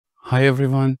Hi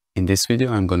everyone, in this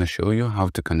video I'm going to show you how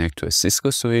to connect to a Cisco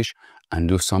switch and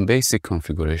do some basic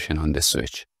configuration on the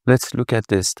switch. Let's look at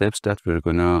the steps that we're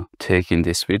going to take in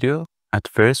this video. At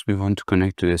first we want to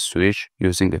connect to a switch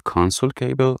using a console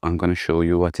cable. I'm going to show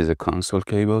you what is a console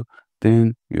cable.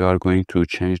 Then you are going to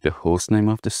change the host name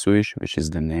of the switch, which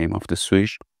is the name of the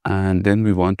switch. And then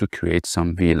we want to create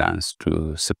some VLANs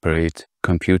to separate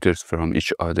computers from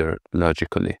each other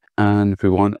logically. And we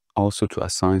want also to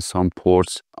assign some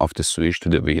ports of the switch to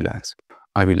the VLANs.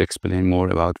 I will explain more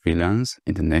about VLANs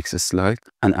in the next slide.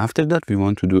 And after that, we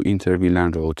want to do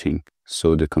inter-VLAN routing.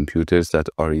 So the computers that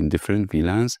are in different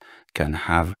VLANs can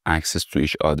have access to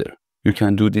each other. You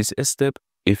can do this step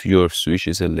if your switch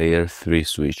is a layer 3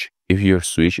 switch. If your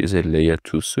switch is a layer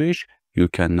 2 switch, you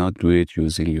cannot do it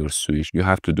using your switch. You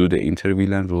have to do the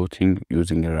inter-VLAN routing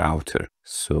using a router.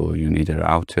 So you need a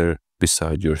router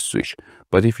beside your switch.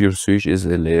 But if your switch is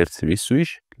a layer 3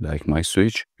 switch, like my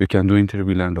switch, you can do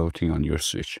inter-VLAN routing on your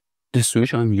switch. The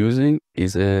switch I'm using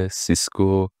is a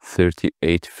Cisco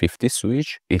 3850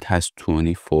 switch. It has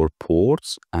 24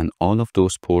 ports and all of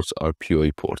those ports are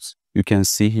PoE ports. You can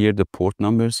see here the port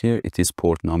numbers here. It is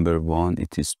port number 1,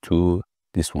 it is 2,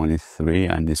 this one is 3,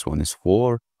 and this one is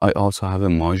 4. I also have a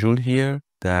module here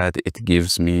that it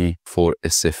gives me for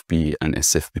SFP and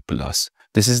SFP+.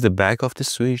 This is the back of the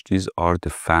switch. These are the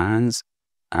fans,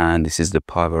 and this is the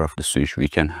power of the switch. We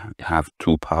can have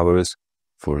two powers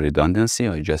for redundancy.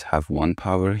 I just have one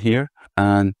power here,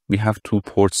 and we have two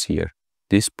ports here.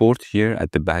 This port here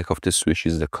at the back of the switch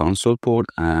is the console port,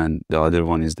 and the other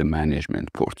one is the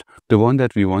management port. The one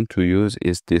that we want to use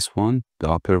is this one, the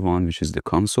upper one, which is the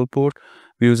console port.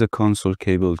 We use a console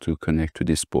cable to connect to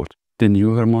this port. The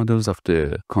newer models of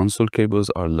the console cables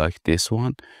are like this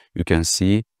one. You can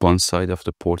see one side of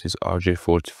the port is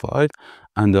RJ45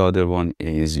 and the other one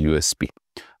is USB.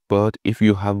 But if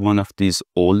you have one of these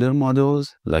older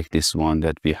models, like this one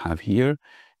that we have here,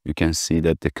 you can see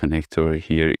that the connector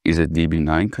here is a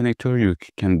DB9 connector. You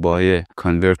can buy a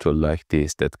converter like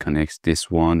this that connects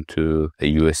this one to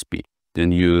a USB.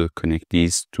 Then you connect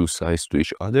these two sides to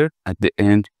each other. At the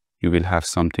end, you will have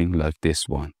something like this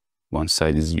one. One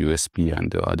side is USB and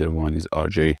the other one is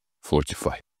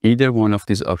RJ45. Either one of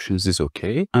these options is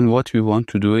okay. And what we want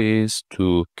to do is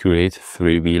to create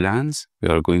 3 VLANs. We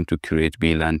are going to create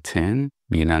VLAN 10,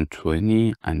 VLAN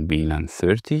 20, and VLAN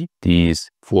 30. These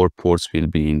 4 ports will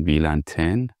be in VLAN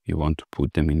 10. We want to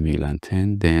put them in VLAN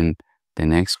 10. Then the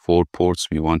next 4 ports,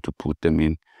 we want to put them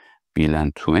in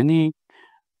VLAN 20.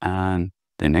 And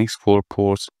the next 4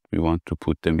 ports, we want to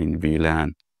put them in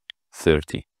VLAN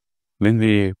 30. When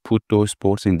we put those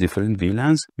ports in different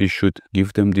VLANs, we should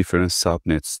give them different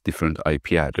subnets, different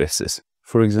IP addresses.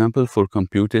 For example, for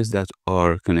computers that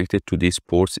are connected to these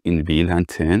ports in VLAN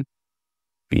 10,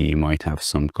 we might have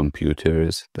some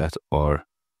computers that are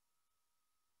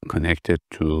connected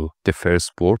to the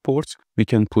first 4 ports. We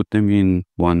can put them in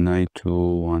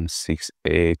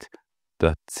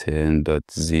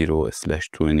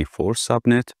 192.168.10.0/24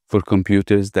 subnet. For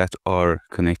computers that are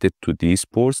connected to these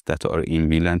ports that are in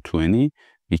VLAN 20,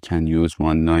 we can use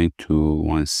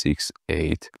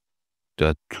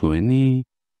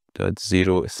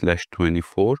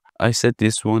 192.168.20.0/24. I set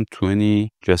this one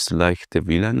 20 just like the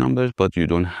VLAN numbers, but you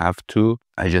don't have to.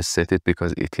 I just set it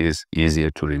because it is easier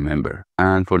to remember.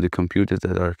 And for the computers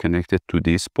that are connected to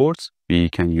these ports, we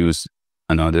can use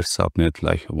another subnet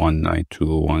like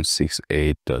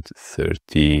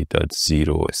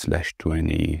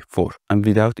 192.168.30.0/24. And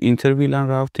without inter-VLAN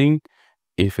routing,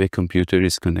 if a computer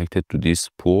is connected to this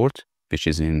port, which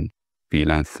is in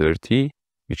VLAN 30,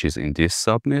 which is in this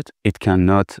subnet, it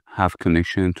cannot have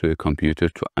connection to a computer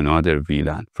to another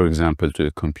VLAN. For example, to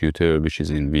a computer which is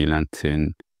in VLAN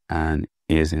 10 and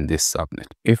is in this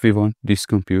subnet. If we want these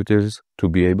computers to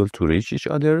be able to reach each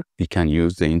other, we can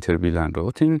use the inter-VLAN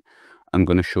routing. I'm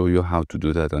going to show you how to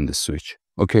do that on the switch.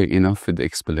 Okay, enough with the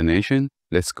explanation.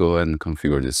 Let's go and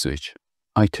configure the switch.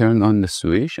 I turned on the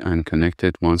switch and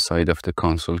connected one side of the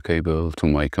console cable to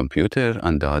my computer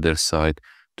and the other side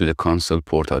to the console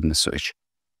port on the switch.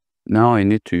 Now I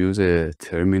need to use a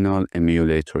terminal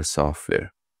emulator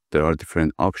software. There are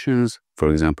different options. For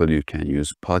example, you can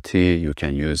use PuTTY, you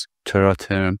can use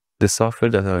Teraterm. The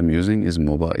software that I'm using is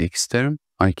Mobile Xterm.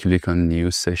 I click on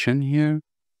New Session here,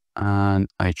 and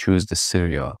I choose the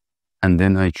serial, and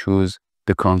then I choose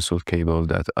the console cable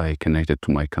that I connected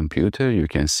to my computer. You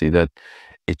can see that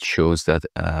it shows that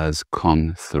as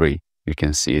COM3. You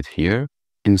can see it here.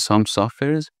 In some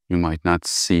softwares, you might not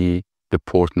see the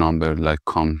port number like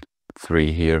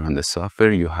COM3 here on the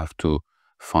software. You have to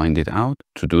find it out.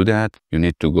 To do that, you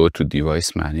need to go to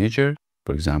Device Manager.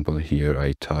 For example, here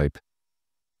I type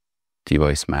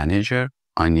device manager.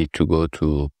 I need to go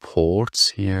to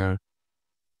ports here,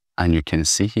 and you can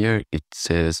see here it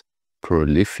says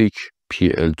prolific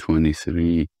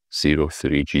PL2303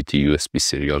 GT USB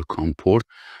serial COM port,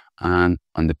 and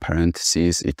on the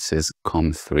parentheses it says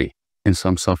COM3. In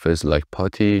some softwares like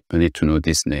PuTTY, you need to know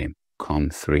this name,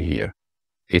 COM3 here.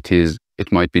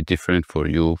 It might be different for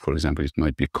you. For example, it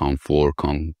might be COM4,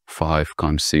 COM5,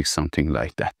 COM6, something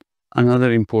like that.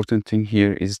 Another important thing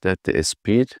here is that the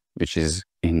speed, which is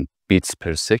in bits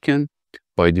per second,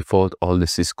 by default, all the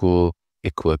Cisco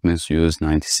equipments use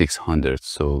 9600.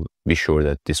 So be sure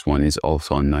that this one is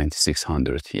also on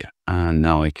 9600 here. And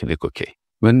now I click OK.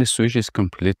 When the switch is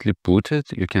completely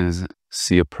booted, you can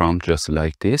see a prompt just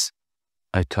like this.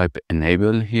 I type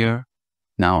enable here.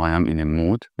 Now I am in a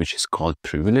mode which is called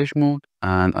privilege mode,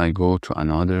 and I go to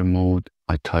another mode.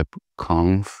 I type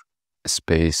conf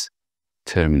space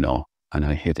terminal and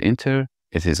I hit enter.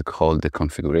 It is called the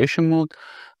configuration mode.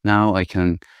 Now I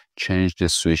can change the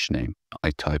switch name.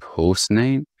 I type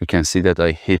hostname. You can see that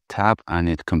I hit tab and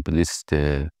it completes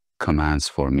the commands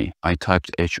for me. I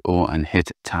typed HO and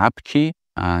hit tab key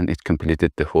and it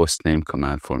completed the hostname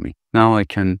command for me. Now I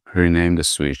can rename the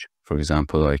switch. For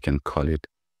example, I can call it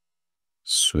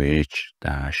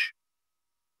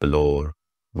switch-blower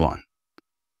 1.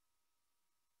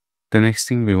 The next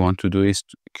thing we want to do is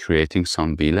creating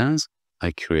some VLANs.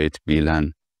 I create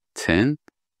VLAN 10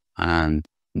 and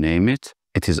name it.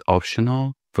 It is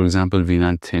optional. For example,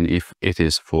 VLAN 10, if it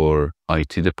is for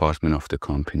IT department of the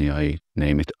company, I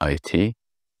name it IT.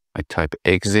 I type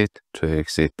exit to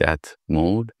exit that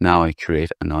mode. Now I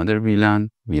create another VLAN,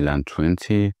 VLAN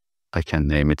 20. I can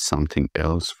name it something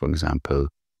else, for example,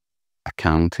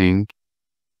 accounting,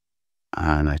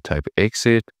 and I type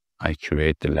exit. I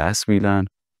create the last VLAN,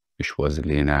 which was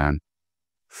VLAN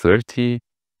 30,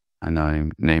 and I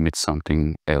name it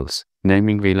something else.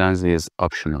 Naming VLANs is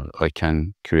optional. I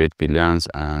can create VLANs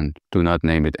and do not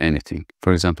name it anything.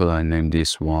 For example, I name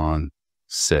this one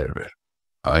server.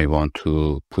 I want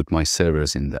to put my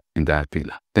servers in that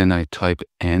VLAN. Then I type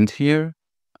end here,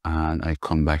 and I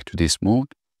come back to this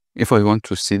mode. If I want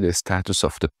to see the status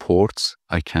of the ports,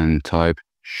 I can type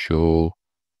show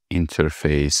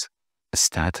interface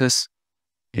status.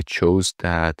 It shows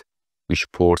that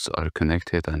which ports are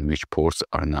connected and which ports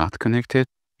are not connected.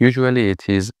 Usually it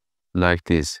is like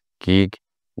this, gig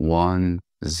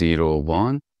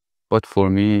 101, but for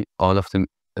me, all of them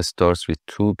starts with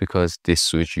 2 because this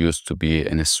switch used to be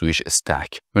in a switch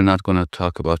stack. We're not going to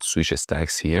talk about switch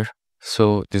stacks here.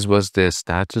 So this was the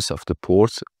status of the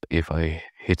ports. If I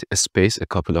hit space a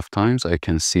couple of times, I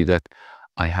can see that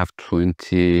I have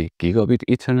 20 gigabit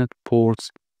Ethernet ports,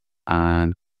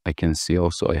 and I can see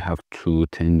also I have 2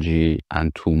 10G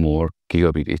and 2 more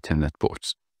gigabit Ethernet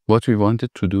ports. What we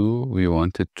wanted to do, we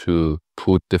wanted to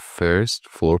put the first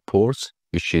 4 ports,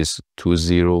 which is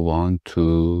 201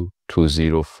 to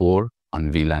 204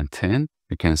 on VLAN 10.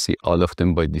 You can see all of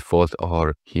them by default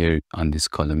are here on this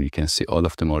column. You can see all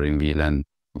of them are in VLAN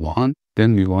 1.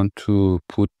 Then we want to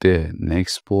put the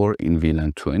next 4 in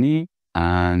VLAN 20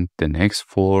 and the next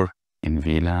 4 in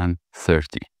VLAN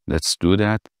 30. Let's do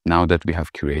that. Now that we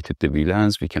have created the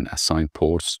VLANs, we can assign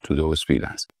ports to those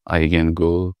VLANs. I again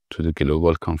go to the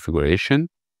global configuration.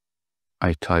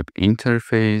 I type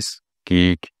interface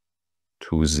gig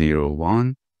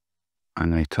 201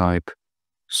 and I type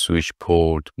switch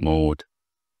port mode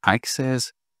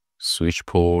access, switch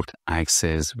port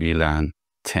access VLAN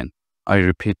 10. I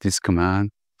repeat this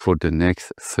command for the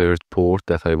next third port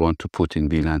that I want to put in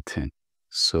VLAN 10.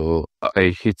 So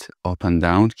I hit up and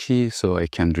down key so I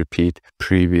can repeat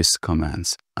previous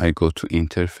commands. I go to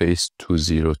interface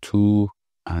 202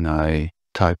 and I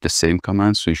type the same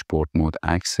command, switch port mode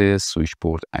access, switch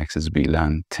port access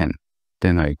VLAN 10.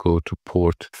 Then I go to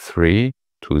port 3,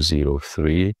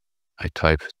 203. I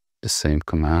type the same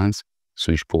commands,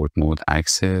 switch port mode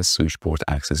access, switch port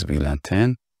access VLAN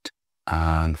 10.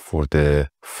 And for the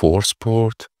fourth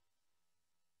port,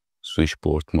 switch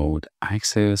port mode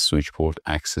access, switch port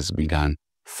access VLAN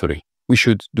 3. We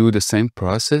should do the same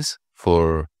process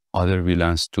for other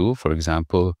VLANs too. For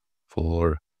example,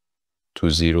 for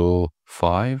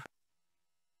 205,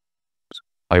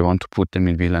 I want to put them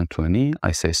in VLAN 20.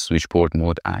 I say switch port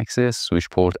mode access, switch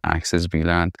port access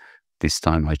VLAN. This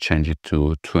time I change it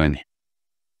to 20.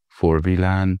 For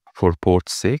VLAN, for port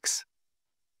 6,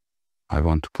 I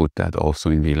want to put that also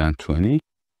in VLAN 20.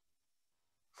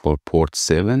 For port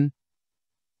 7,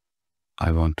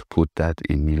 I want to put that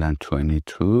in VLAN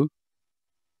 22,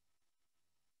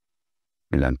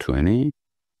 VLAN 20.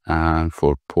 And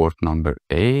for port number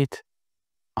 8,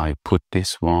 I put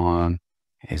this one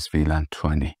as VLAN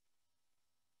 20.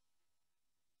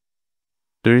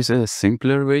 There is a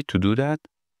simpler way to do that.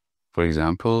 For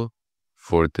example,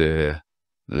 for the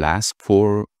last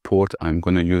 4 port, I'm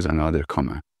going to use another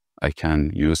command. I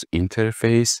can use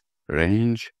interface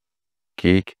range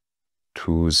gig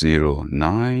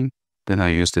 209. Then I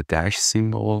use the dash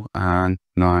symbol and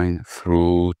 9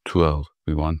 through 12.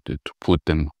 We wanted to put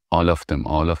all of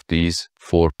these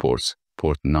 4 ports,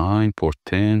 port 9, port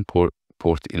 10, port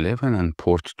 11, and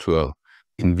port 12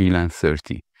 in VLAN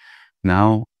 30.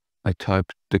 Now I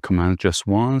type the command just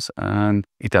once and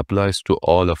it applies to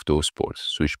all of those ports.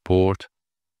 Switch port,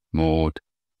 mode,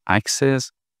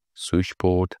 access, switch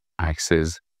port,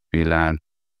 access, VLAN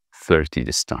 30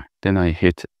 this time. Then I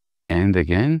hit end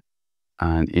again.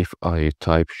 And if I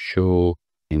type show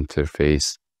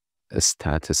interface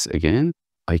status again,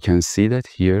 I can see that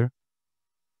here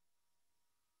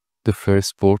the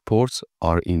first 4 ports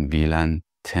are in VLAN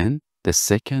 10. The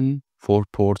second 4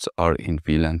 ports are in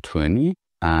VLAN 20.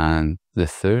 And the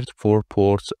third 4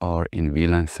 ports are in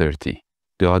VLAN 30.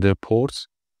 The other ports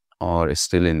are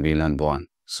still in VLAN 1.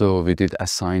 So we did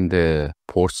assign the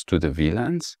ports to the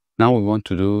VLANs. Now we want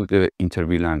to do the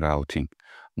inter-VLAN routing.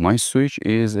 My switch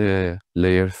is a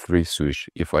layer 3 switch.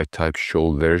 If I type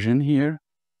show version here,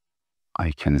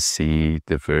 I can see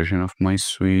the version of my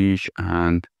switch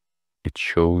and it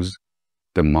shows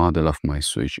the model of my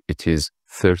switch. It is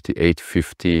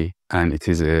 3850 and it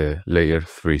is a layer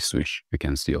 3 switch. You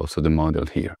can see also the model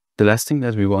here. The last thing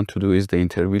that we want to do is the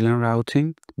inter-VLAN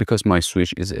routing. Because my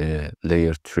switch is a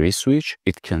layer 3 switch,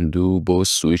 it can do both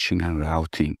switching and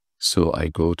routing. So I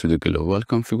go to the global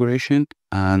configuration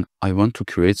and I want to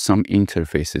create some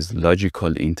interfaces,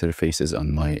 logical interfaces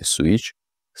on my switch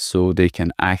so they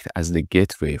can act as the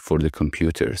gateway for the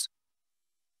computers.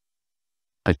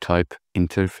 I type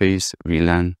interface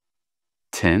VLAN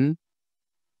 10.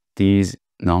 These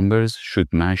numbers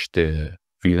should match the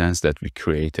VLANs that we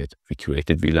created. We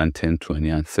created VLAN 10, 20,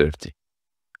 and 30.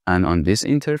 And on this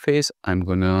interface, I'm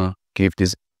going to give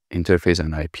this interface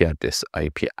an IP address.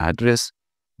 IP address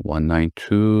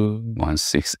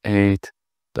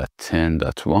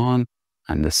 192.168.10.1,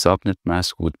 and the subnet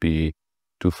mask would be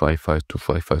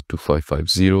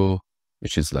 255.255.255.0,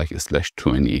 which is like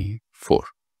 /24.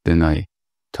 Then I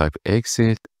type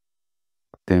exit.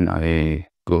 Then I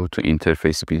go to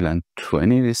interface VLAN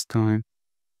 20 this time,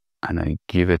 and I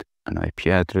give it an IP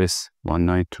address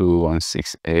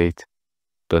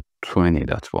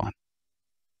 192.168.20.1.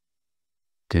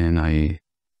 Then I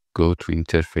go to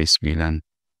interface VLAN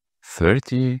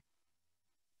 30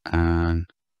 and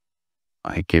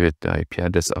I give it the IP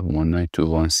address of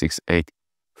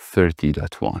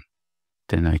 192.168.30.1.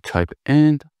 Then I type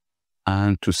end,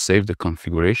 and to save the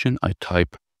configuration, I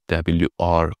type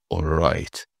WR or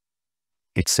write.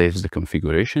 It saves the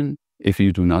configuration. If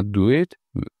you do not do it,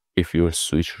 if your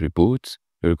switch reboots,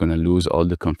 you're going to lose all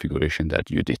the configuration that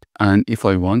you did. And if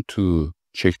I want to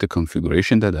check the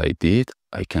configuration that I did,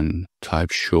 I can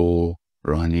type show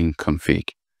running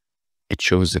config. It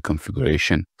shows the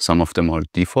configuration. Some of them are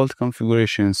default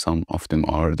configurations, some of them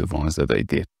are the ones that I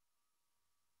did.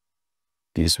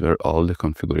 These were all the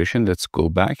configuration. Let's go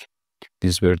back.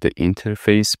 These were the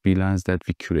interface VLANs that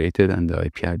we created and the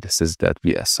IP addresses that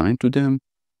we assigned to them.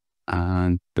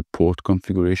 And the port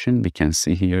configuration, we can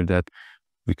see here that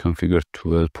we configured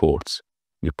 12 ports.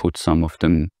 We put some of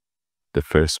them, the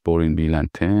first port in VLAN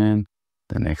 10,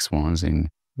 the next ones in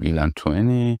VLAN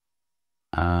 20,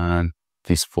 and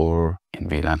these 4 in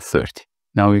VLAN 30.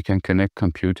 Now you can connect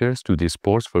computers to these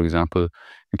ports. For example,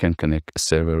 you can connect a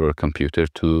server or a computer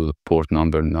to port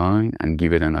number 9 and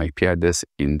give it an IP address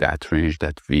in that range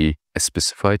that we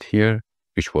specified here,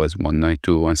 which was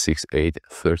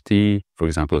 192.168.30, for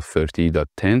example,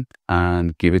 30.10,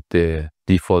 and give it the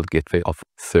default gateway of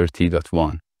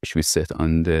 30.1, which we set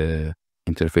on the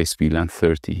interface VLAN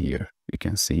 30 here. You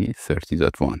can see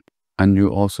 30.1. And you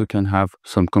also can have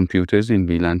some computers in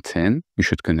VLAN 10. You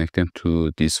should connect them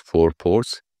to these 4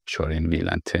 ports, which are in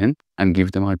VLAN 10, and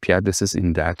give them IP addresses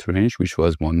in that range, which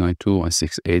was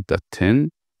 192.168.10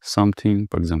 something,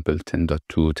 for example,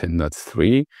 10.2,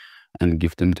 10.3, and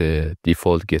give them the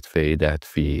default gateway that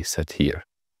we set here,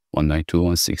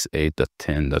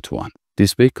 192.168.10.1.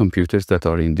 This way, computers that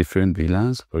are in different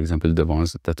VLANs, for example, the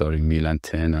ones that are in VLAN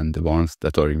 10 and the ones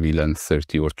that are in VLAN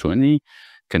 30 or 20,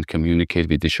 can communicate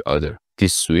with each other.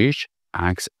 This switch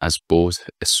acts as both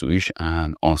a switch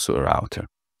and also a router.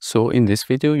 So in this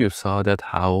video, you saw that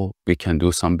how we can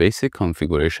do some basic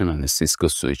configuration on a Cisco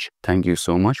switch. Thank you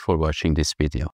so much for watching this video.